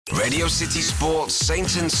Radio City Sports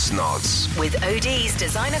Saint and Snods. With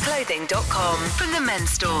ODsDesignerClothing.com from the men's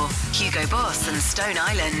store, Hugo Boss and Stone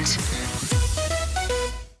Island.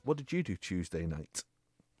 What did you do Tuesday night?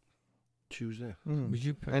 Tuesday. Was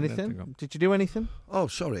you picking Anything? up? Did you do anything? Oh,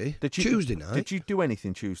 sorry. Did you, Tuesday night? Did you do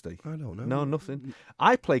anything Tuesday? I don't know. No, nothing.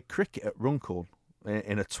 I played cricket at Runcorn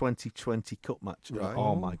in a 2020 Cup match. Right.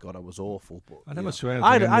 Oh my God, I was awful. But I never yeah. saw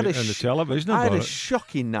anything on the television I had about a it.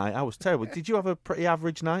 shocking night. I was terrible. Did you have a pretty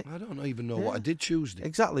average night? I don't even know Yeah. what I did Tuesday.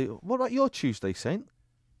 Exactly. What about your Tuesday, Saint?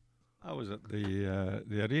 I was at the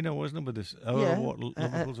arena, wasn't it, with this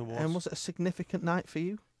Liverpool's awards? And was it a significant night for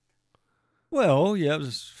you? Well, yeah, it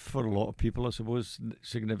was for a lot of people, I suppose,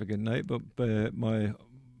 significant night. But my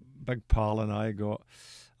big pal and I got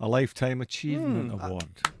a Lifetime Achievement Award.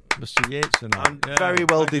 Mr. Yates and I. And very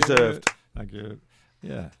well deserved. Thank you.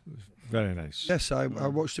 Yeah, it was very nice. Yes, I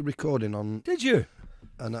watched the recording on, Did you?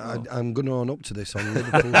 and I'm going to own up to this on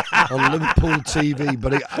Liverpool on Liverpool TV.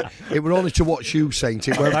 But it were only to watch you, Saint.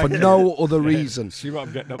 It weren't for no other reason. See what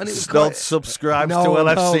I'm getting up And to. it was Snod quite- subscribes No, to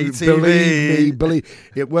LFC TV.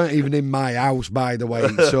 Believe it weren't even in my house, by the way.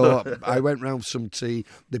 So I went round for some tea.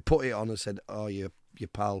 They put it on and said, "Oh, your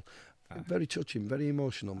pal." Very touching, very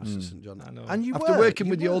emotional, Mr. St John. I know. And you After were, working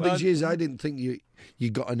with you all were. these years, I didn't think you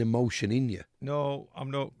got an emotion in you. No,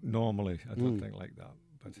 I'm not normally. I don't think like that.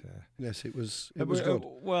 But Yes, it was good.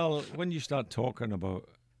 Well, when you start talking about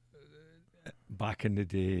back in the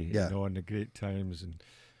day, Yeah. you know, and the great times and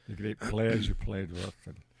the great players you played with,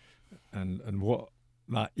 and what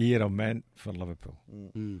that era meant for Liverpool,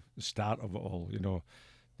 the start of it all, you know,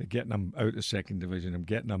 they're getting them out of second division, and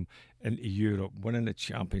getting them into Europe, winning the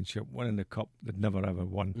championship, winning the cup they'd never ever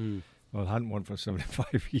won. Well, they hadn't won for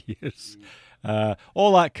 75 years.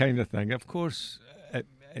 All that kind of thing. Of course,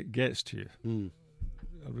 it gets to you.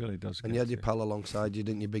 It really does. And you had your pal alongside you,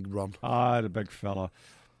 didn't you, Big Ron? The big fella.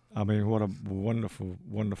 I mean, what a wonderful,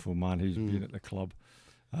 wonderful man he's been at the club.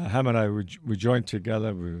 Him and I, we joined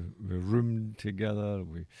together. We roomed together.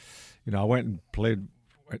 I went and played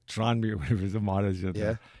at Tranmere when he was the manager.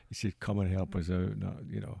 Yeah. He said, "Come and help us out."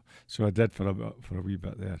 So I did for a wee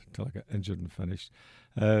bit there until I got injured and finished.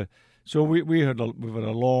 So we've had a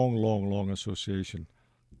long association,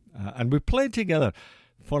 and we played together.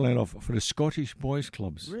 Funnily enough, for the Scottish boys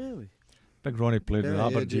clubs. Really? Big Ronnie played with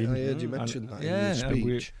Aberdeen. I heard you mention that in your and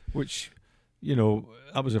speech. which,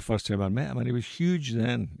 that was the first time I met him, and he was huge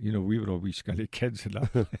then. We were all wee skinny kids and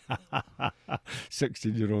that.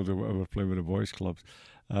 16-year-olds or whatever playing with the boys clubs.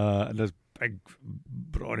 And this big,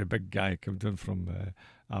 brawny big guy came down from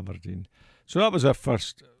Aberdeen. So that was our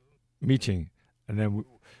first meeting. And then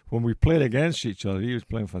when we played against each other, he was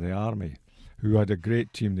playing for the Army, who had a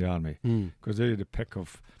great team, the Army, because they had a pick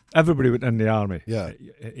of everybody within the Army Yeah.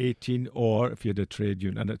 at 18, or if you had a trade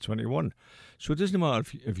union, and at 21. So it doesn't matter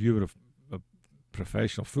if you were a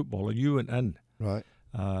professional footballer, you went in. Right.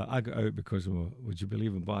 I got out because of would you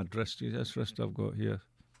believe, a bad wrist? This wrist I've got here,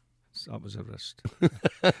 that was a wrist.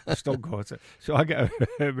 I still got it. So I got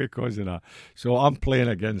out because of that. So I'm playing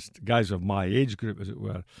against guys of my age group, as it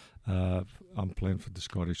were. I'm playing for the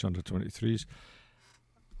Scottish under-23s.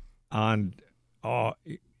 And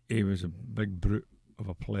he was a big brute of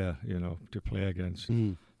a player, to play against.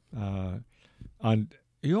 And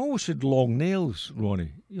he always had long nails,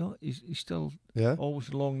 Ronnie. He still always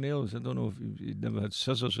had long nails. I don't know if he never had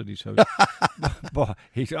scissors in his house. But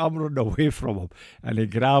I'm running away from him, and he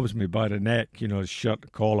grabs me by the neck, his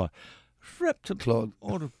shirt collar, ripped it, all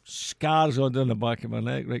the scars on down the back of my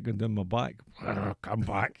neck, right going down my back. Come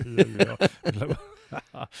back.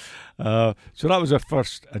 So that was our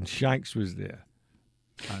first, and Shanks was there.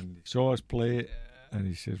 And he saw us play, and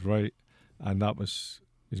he says, right, and that was,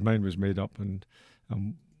 his mind was made up, and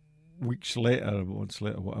months later,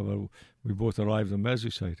 whatever, we both arrived in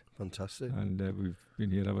Merseyside. Fantastic. And we've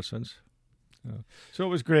been here ever since. So it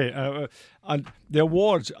was great. And the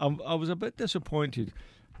awards, I was a bit disappointed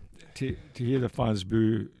to hear the fans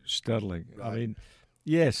boo Sterling. Right. I mean,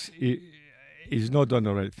 yes, he's not done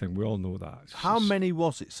the right thing. We all know that. How many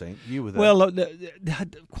was it, Saint? You were there. Well, they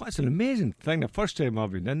had quite an amazing thing. The first time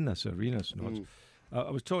I've been in this arena, Snods,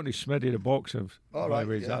 I was talking to Smitty, the boxer.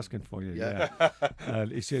 He's asking for you. Yeah.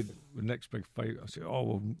 And he said, the next big fight. I said,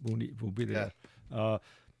 we'll be there. Yeah.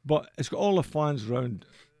 But it's got all the fans round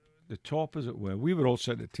the top, as it were. We were all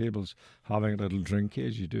sitting at tables having a little drink,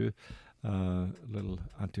 as you do. Little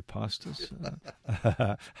antipastas.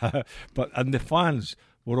 And the fans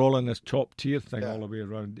were all in this top tier thing all the way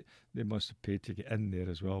around. They must have paid to get in there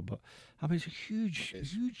as well. But I mean, it's a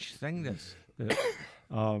huge thing, this.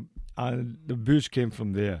 And the booze came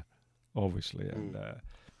from there, obviously.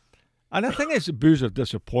 And I think it's a booze of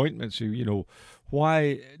disappointment. So,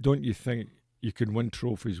 why don't you think you can win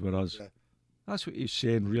trophies with us? Yeah. That's what he's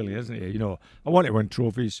saying, really, isn't he? I want to win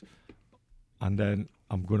trophies, and then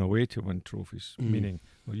I'm going away to win trophies, meaning,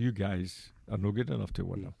 well, you guys are no good enough to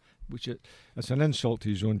win them, which it's an insult to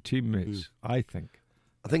his own teammates, I think.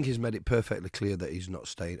 I think he's made it perfectly clear that he's not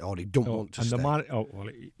staying, or he don't want to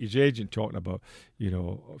stay. His agent talking about,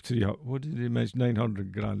 what did he mention,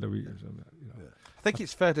 900 grand a week or something. I think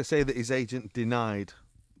it's fair to say that his agent denied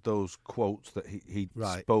those quotes that he'd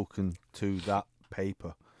spoken to that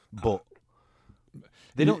paper, but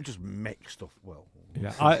they don't just make stuff well.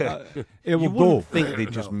 Yeah, it will you go. Wouldn't think they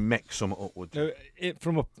just make some up, would you?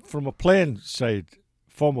 From a playing side,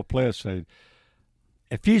 former player side,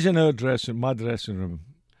 if he's in my dressing room,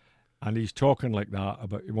 and he's talking like that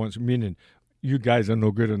about he wants meaning, you guys are no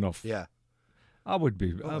good enough. Yeah, I would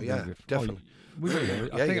be. Definitely.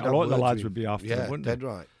 I think a lot of the lads would be after him, wouldn't dead they?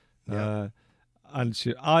 Right. Yeah. And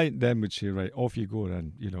so I then would say, right, off you go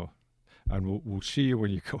then, and we'll see you when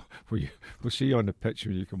you come. We'll see you on the pitch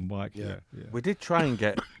when you come back. Yeah. We did try and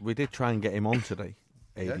get him on today,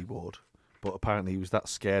 AD Ward, but apparently he was that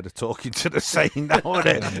scared of talking to the saying now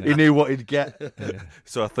he knew what he'd get.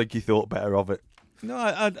 So I think he thought better of it. No,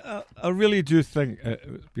 I really do think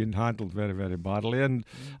it's been handled very, very badly, and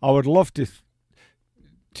I would love to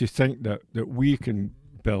think that we can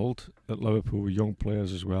build at Liverpool with young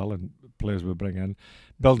players as well, and players we bring in,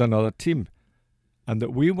 build another team, and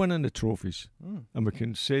that we win in the trophies, and we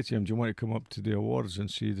can say to him, do you want to come up to the awards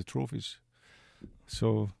and see the trophies?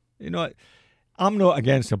 So, I'm not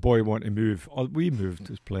against a boy wanting to move. We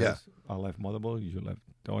moved as players. Yeah. I left Motherwell, you left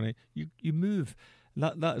Donny. You move.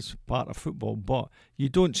 That is part of football, but you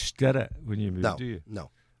don't stir it when you move, do you? No.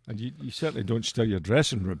 And you certainly don't stir your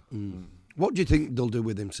dressing room. What do you think they'll do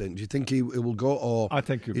with him, Saint? Do you think he will go, or I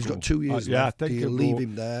think he's got 2 years left? Do you leave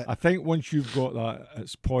him there? I think once you've got that,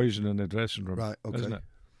 it's poison in the dressing room, right? Okay. Isn't it?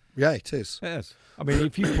 Yeah, it is. It is. I mean,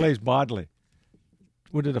 if he plays badly,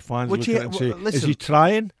 what do the fans look at and say? Listen, is he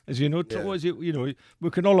trying? Is he not? What is it? We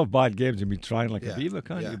can all have bad games and be trying like a beaver,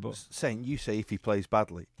 can't you? But Saint, you say if he plays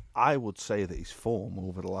badly. I would say that his form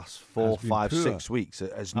over the last 4, 5, 6 weeks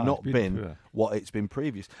has not been what it's been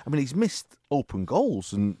previous. I mean, he's missed open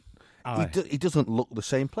goals, and he doesn't look the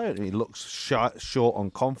same player. He looks short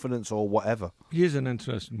on confidence or whatever. Here's an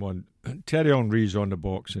interesting one. Thierry Henry's on the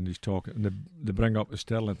box, and he's talking, and they bring up the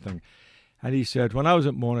Sterling thing. And he said, when I was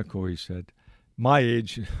at Monaco, he said, my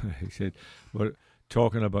age, he said, we're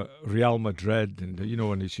talking about Real Madrid, and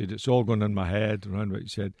and he said, it's all going in my head, around what he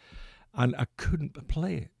said. And I couldn't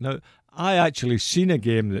play it. Now, I actually seen a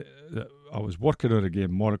game that I was working on a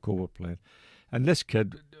game Monaco were playing, and this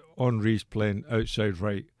kid, Henry's playing outside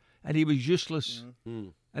right, and he was useless.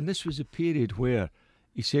 And this was a period where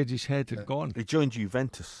he said his head had gone. He joined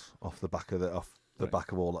Juventus off the back of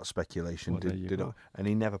back of all that speculation, and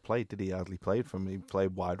he never played, did he? Hardly played for him. He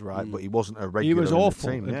played wide right, but he wasn't a regular. He was awful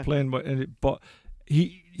in the team, at playing, but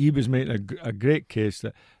he was making a great case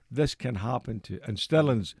that this can happen to, and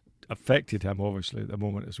Sterling's affected him obviously at the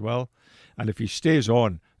moment as well, and if he stays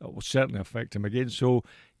on, it will certainly affect him again. So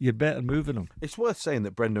you're better moving him. It's worth saying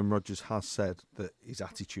that Brendan Rodgers has said that his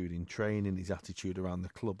attitude in training, his attitude around the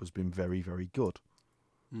club has been very, very good.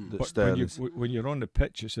 But when you're on the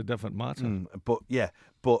pitch, it's a different matter. But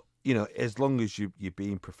as long as you're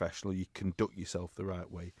being professional, you conduct yourself the right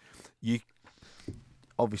way.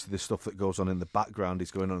 Obviously, the stuff that goes on in the background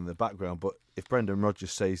is going on in the background, but if Brendan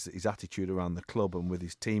Rodgers says that his attitude around the club and with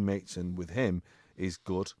his teammates and with him is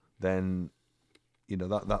good, then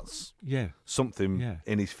that's something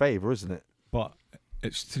in his favour, isn't it? But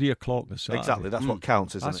it's 3 o'clock this Saturday. Exactly, that's what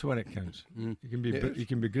counts, isn't it? That's when it counts. You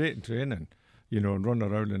can be great in training, and run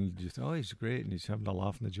around and you think, oh, he's great, and he's having a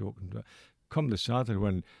laugh and a joke. And come the Saturday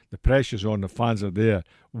when the pressure's on, the fans are there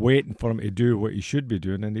waiting for him to do what he should be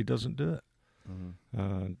doing, and he doesn't do it.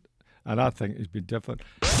 And I think it's been different.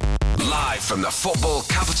 Live from the football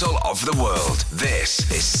capital of the world, this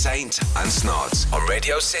is Saint and Snods on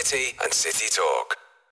Radio City and City Talk.